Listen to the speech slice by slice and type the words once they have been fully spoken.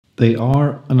They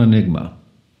are an enigma,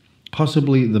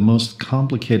 possibly the most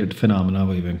complicated phenomena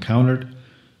we've encountered,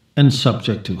 and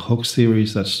subject to hoax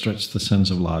theories that stretch the sense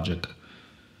of logic.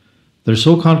 They're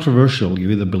so controversial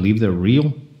you either believe they're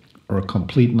real or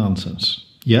complete nonsense.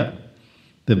 Yet,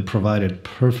 they've provided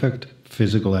perfect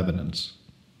physical evidence.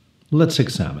 Let's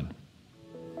examine.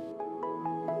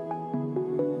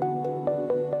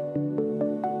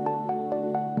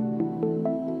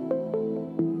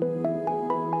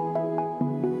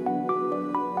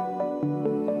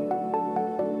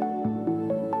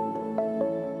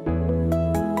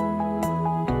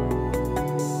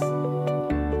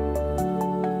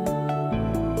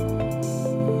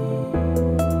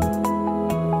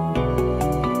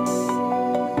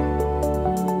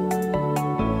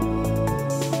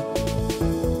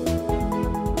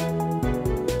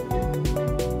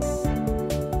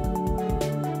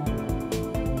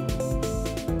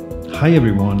 Hi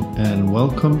everyone, and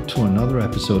welcome to another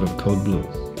episode of Code Blue,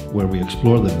 where we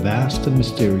explore the vast and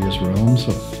mysterious realms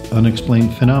of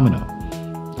unexplained phenomena.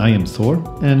 I am Thor,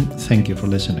 and thank you for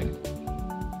listening.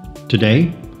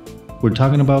 Today, we're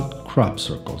talking about crop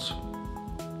circles.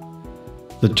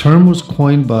 The term was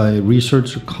coined by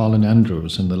researcher Colin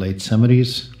Andrews in the late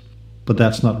 70s, but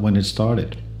that's not when it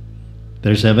started.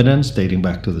 There's evidence dating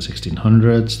back to the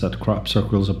 1600s that crop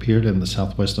circles appeared in the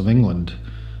southwest of England,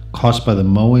 caused by the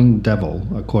mowing devil,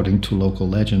 according to local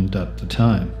legend at the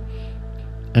time.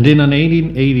 And in an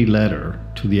 1880 letter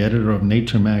to the editor of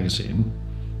Nature magazine,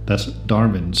 that's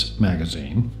Darwin's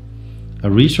magazine, a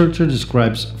researcher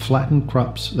describes flattened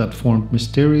crops that formed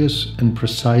mysterious and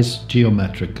precise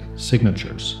geometric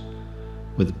signatures,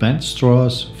 with bent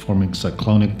straws forming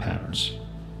cyclonic patterns.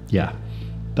 Yeah,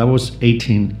 that was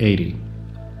 1880.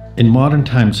 In modern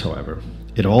times, however,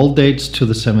 it all dates to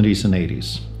the 70s and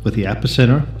 80s, with the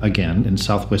epicenter, again, in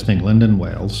southwest England and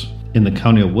Wales, in the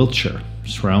county of Wiltshire,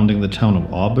 surrounding the town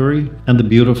of Aubury and the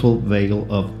beautiful Vale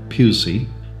of Pewsey,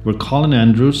 where Colin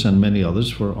Andrews and many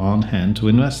others were on hand to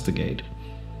investigate.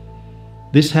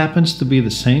 This happens to be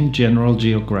the same general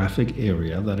geographic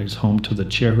area that is home to the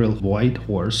Cherhill White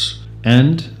Horse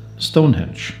and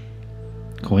Stonehenge.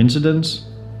 Coincidence?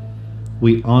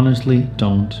 We honestly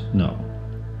don't know.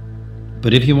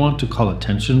 But if you want to call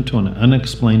attention to an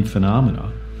unexplained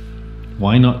phenomena,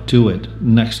 why not do it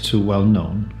next to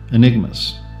well-known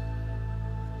enigmas?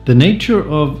 The nature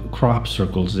of crop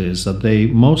circles is that they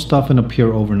most often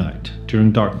appear overnight,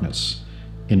 during darkness,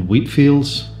 in wheat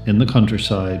fields, in the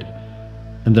countryside,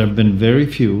 and there have been very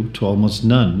few to almost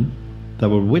none that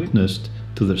were witnessed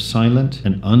to their silent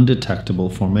and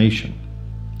undetectable formation.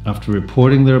 After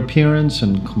reporting their appearance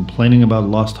and complaining about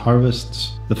lost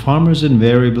harvests, the farmers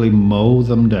invariably mow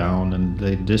them down and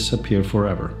they disappear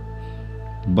forever.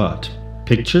 But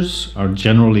pictures are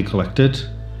generally collected,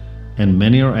 and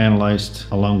many are analyzed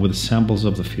along with samples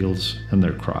of the fields and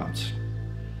their crops.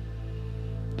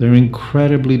 They're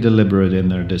incredibly deliberate in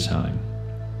their design.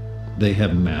 They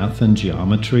have math and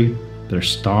geometry, they're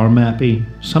star mappy,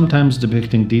 sometimes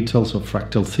depicting details of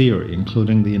fractal theory,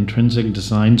 including the intrinsic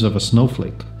designs of a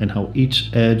snowflake and how each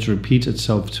edge repeats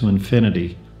itself to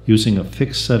infinity using a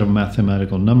fixed set of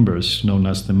mathematical numbers known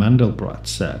as the Mandelbrot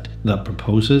set that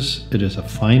proposes it is a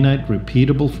finite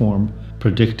repeatable form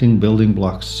predicting building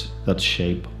blocks that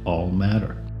shape all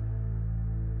matter.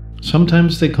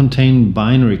 Sometimes they contain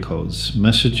binary codes,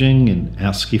 messaging in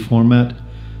ASCII format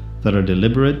that are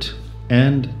deliberate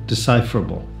and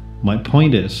decipherable. My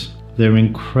point is, they're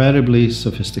incredibly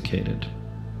sophisticated.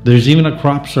 There's even a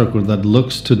crop circle that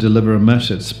looks to deliver a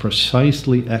message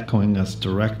precisely echoing as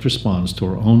direct response to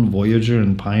our own Voyager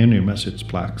and Pioneer message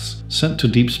plaques sent to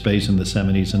deep space in the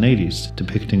 70s and 80s,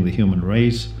 depicting the human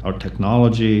race, our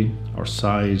technology, our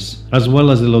size, as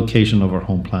well as the location of our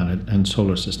home planet and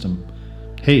solar system.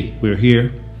 Hey, we're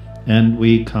here, and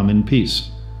we come in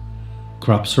peace.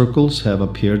 Crop circles have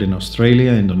appeared in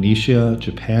Australia, Indonesia,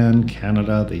 Japan,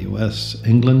 Canada, the US,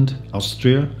 England,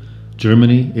 Austria,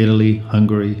 Germany, Italy,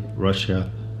 Hungary,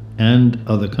 Russia, and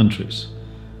other countries.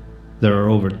 There are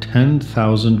over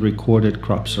 10,000 recorded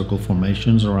crop circle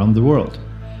formations around the world.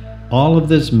 All of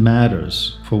this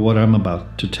matters for what I'm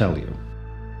about to tell you.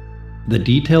 The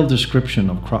detailed description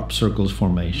of crop circles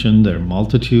formation, their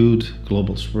multitude,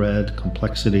 global spread,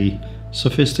 complexity,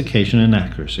 sophistication, and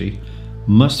accuracy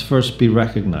must first be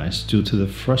recognized due to the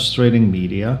frustrating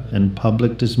media and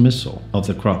public dismissal of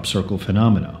the crop circle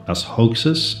phenomena as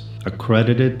hoaxes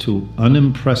accredited to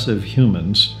unimpressive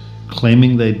humans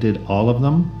claiming they did all of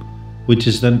them, which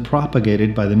is then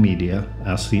propagated by the media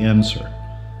as the answer.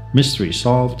 Mystery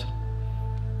solved?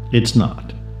 It's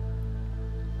not.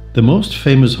 The most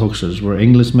famous hoaxers were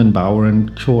Englishmen Bauer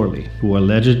and Chorley, who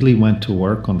allegedly went to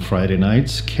work on Friday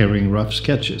nights carrying rough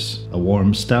sketches, a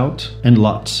warm stout, and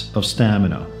lots of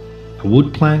stamina, a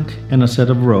wood plank and a set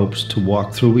of ropes to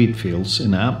walk through wheat fields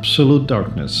in absolute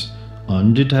darkness,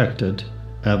 undetected,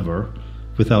 ever,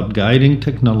 without guiding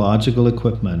technological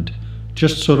equipment,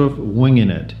 just sort of winging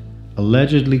it,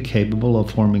 allegedly capable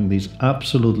of forming these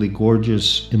absolutely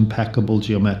gorgeous, impeccable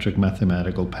geometric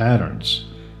mathematical patterns.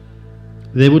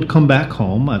 They would come back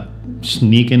home and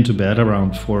sneak into bed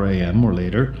around 4 a.m. or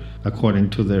later, according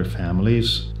to their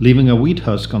families, leaving a wheat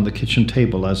husk on the kitchen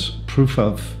table as proof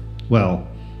of, well,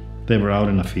 they were out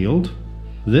in a field.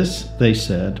 This, they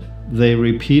said, they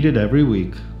repeated every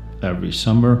week, every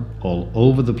summer, all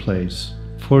over the place,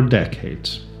 for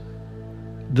decades.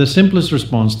 The simplest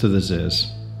response to this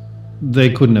is,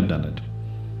 they couldn't have done it.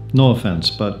 No offense,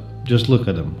 but just look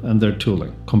at them and their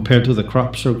tooling. Compared to the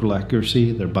crop circle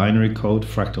accuracy, their binary code,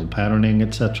 fractal patterning,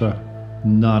 etc.,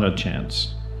 not a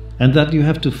chance. And that you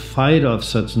have to fight off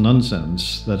such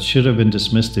nonsense that should have been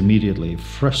dismissed immediately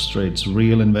frustrates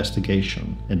real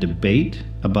investigation and debate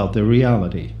about their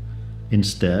reality.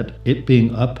 Instead, it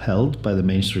being upheld by the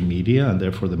mainstream media and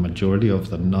therefore the majority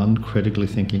of the non-critically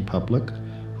thinking public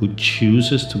who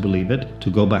chooses to believe it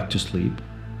to go back to sleep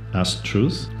as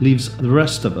truth leaves the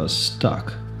rest of us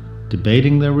stuck,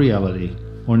 debating their reality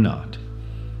or not.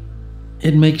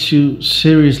 It makes you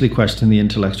seriously question the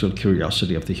intellectual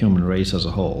curiosity of the human race as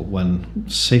a whole when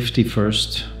safety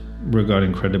first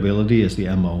regarding credibility is the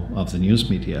MO of the news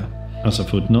media. As a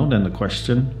footnote and a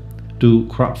question, do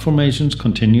crop formations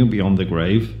continue beyond the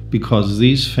grave because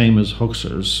these famous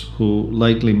hoaxers, who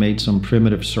likely made some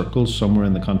primitive circles somewhere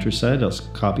in the countryside as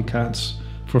copycats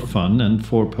for fun and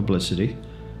for publicity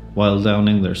while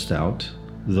downing their stout,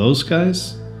 those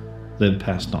guys, they've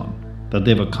passed on? That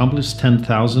they've accomplished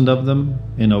 10,000 of them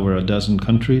in over a dozen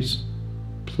countries?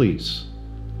 Please.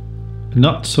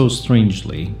 Not so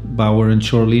strangely, Bauer and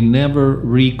Chorley never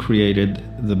recreated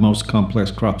the most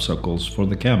complex crop circles for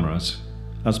the cameras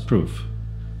as proof,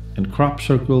 and crop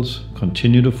circles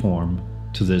continue to form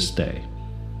to this day.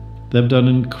 They've done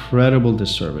an incredible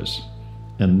disservice,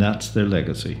 and that's their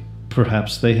legacy.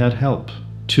 Perhaps they had help.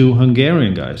 2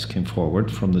 Hungarian guys came forward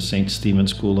from the St. Stephen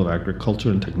School of Agriculture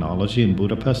and Technology in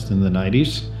Budapest in the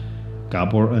 90s,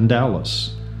 Gabor and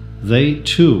Dallas. They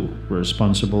too were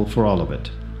responsible for all of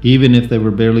it, even if they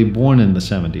were barely born in the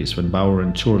 70s when Bauer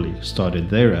and Chorley started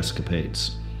their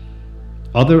escapades.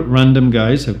 Other random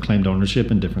guys have claimed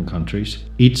ownership in different countries,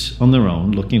 each on their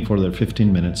own looking for their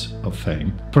 15 minutes of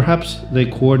fame. Perhaps they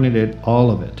coordinated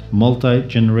all of it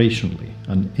multi-generationally,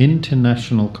 an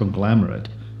international conglomerate,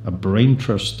 a brain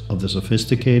trust of the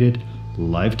sophisticated,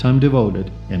 lifetime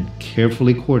devoted, and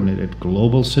carefully coordinated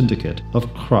global syndicate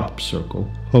of crop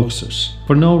circle hoaxers,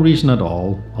 for no reason at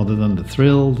all other than the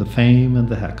thrill, the fame, and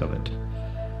the heck of it.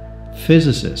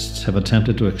 Physicists have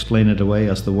attempted to explain it away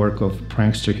as the work of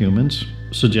prankster humans,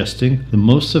 suggesting the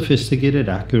most sophisticated,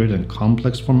 accurate, and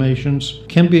complex formations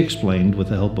can be explained with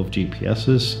the help of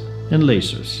GPSs and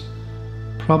lasers.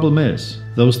 Problem is,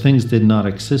 those things did not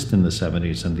exist in the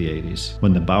 70s and the 80s,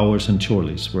 when the Bauers and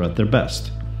Chorleys were at their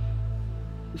best.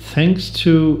 Thanks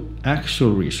to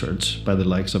actual research by the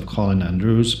likes of Colin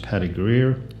Andrews, Patty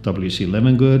Greer, W.C.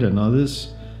 Lemongood, and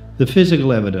others, the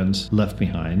physical evidence left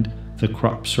behind, the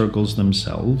crop circles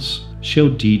themselves, show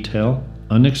detail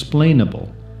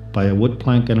unexplainable by a wood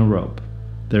plank and a rope.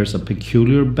 There's a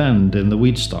peculiar bend in the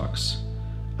wheat stalks,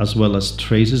 as well as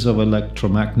traces of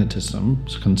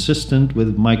electromagnetism consistent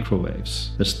with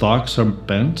microwaves. The stalks are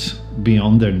bent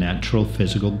beyond their natural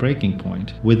physical breaking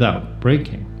point without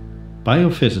breaking.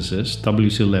 Biophysicist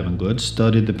W.C. Lemongood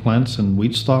studied the plants and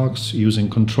wheat stalks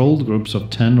using controlled groups of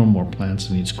 10 or more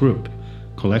plants in each group,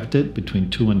 collected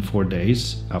between 2 and 4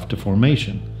 days after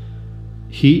formation.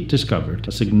 He discovered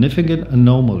a significant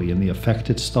anomaly in the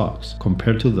affected stalks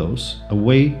compared to those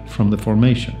away from the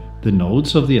formation. The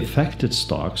nodes of the affected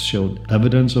stalks showed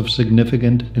evidence of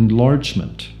significant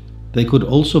enlargement. They could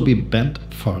also be bent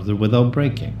farther without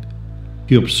breaking.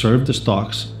 He observed the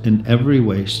stalks in every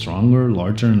way stronger,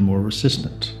 larger, and more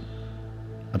resistant.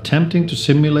 Attempting to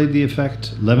simulate the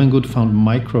effect, Lemongood found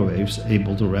microwaves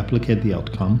able to replicate the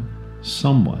outcome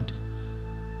somewhat.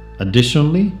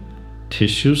 Additionally,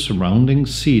 tissue surrounding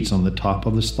seeds on the top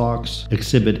of the stalks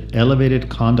exhibit elevated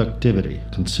conductivity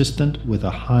consistent with a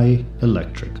high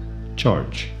electric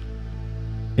charge.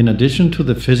 In addition to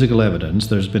the physical evidence,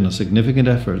 there's been a significant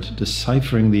effort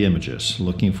deciphering the images,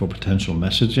 looking for potential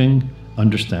messaging,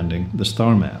 understanding the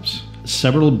star maps.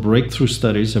 Several breakthrough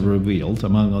studies have revealed,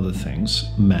 among other things,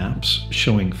 maps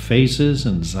showing phases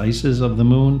and sizes of the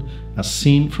moon as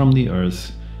seen from the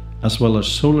Earth as well as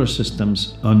solar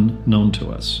systems unknown to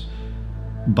us.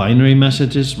 Binary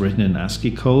messages written in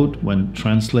ASCII code, when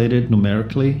translated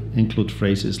numerically, include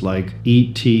phrases like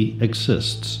 "ET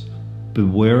exists,"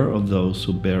 "Beware of those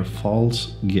who bear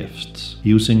false gifts,"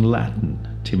 using Latin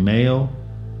 "timeo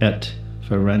et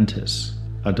ferentis,"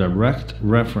 a direct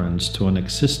reference to an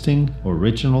existing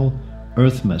original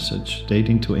Earth message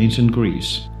dating to ancient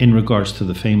Greece in regards to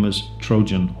the famous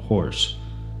Trojan horse.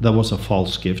 That was a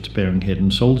false gift bearing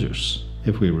hidden soldiers,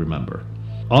 if we remember.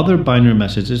 Other binary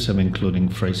messages have including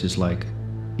phrases like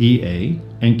EA,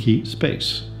 Enki,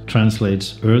 space,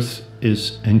 translates Earth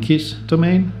is Enki's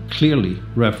domain, clearly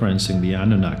referencing the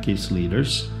Anunnaki's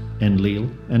leaders, Enlil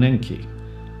and Enki.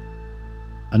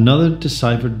 Another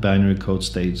deciphered binary code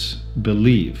states,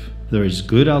 "Believe there is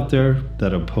good out there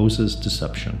that opposes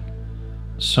deception."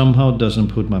 Somehow doesn't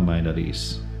put my mind at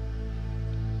ease.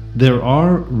 There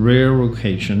are rare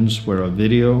occasions where a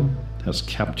video has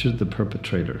captured the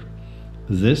perpetrator.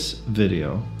 This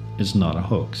video is not a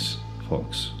hoax,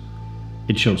 folks.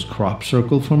 It shows crop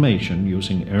circle formation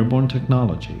using airborne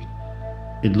technology.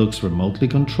 It looks remotely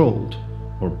controlled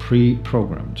or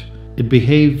pre-programmed. It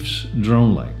behaves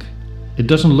drone-like. It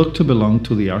doesn't look to belong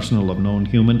to the arsenal of known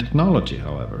human technology,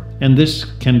 however. And this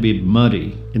can be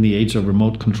muddy in the age of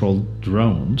remote-controlled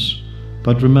drones.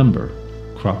 But remember,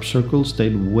 crop circles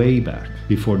date way back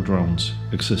before drones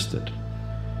existed.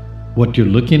 What you're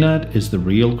looking at is the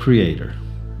real creator,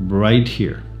 right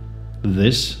here.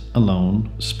 This alone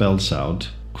spells out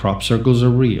crop circles are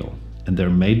real, and they're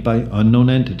made by unknown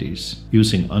entities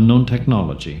using unknown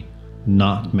technology,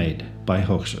 not made by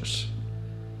hoaxers.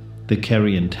 They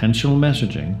carry intentional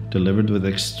messaging delivered with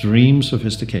extreme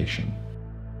sophistication.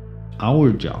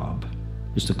 Our job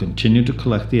is to continue to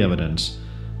collect the evidence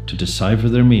to decipher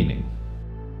their meaning.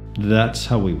 That's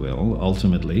how we will,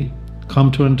 ultimately,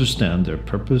 come to understand their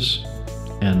purpose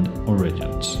and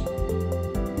origins.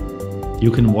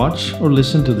 You can watch or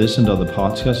listen to this and other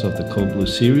podcasts of the Code Blue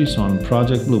series on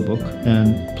Project Blue Book,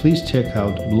 and please check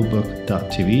out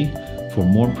bluebook.tv for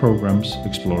more programs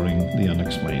exploring the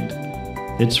unexplained.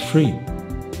 It's free.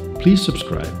 Please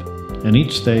subscribe, and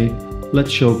each day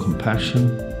let's show compassion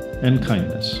and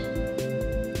kindness.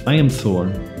 I am Thor,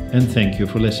 and thank you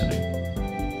for listening.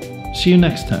 See you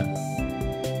next time.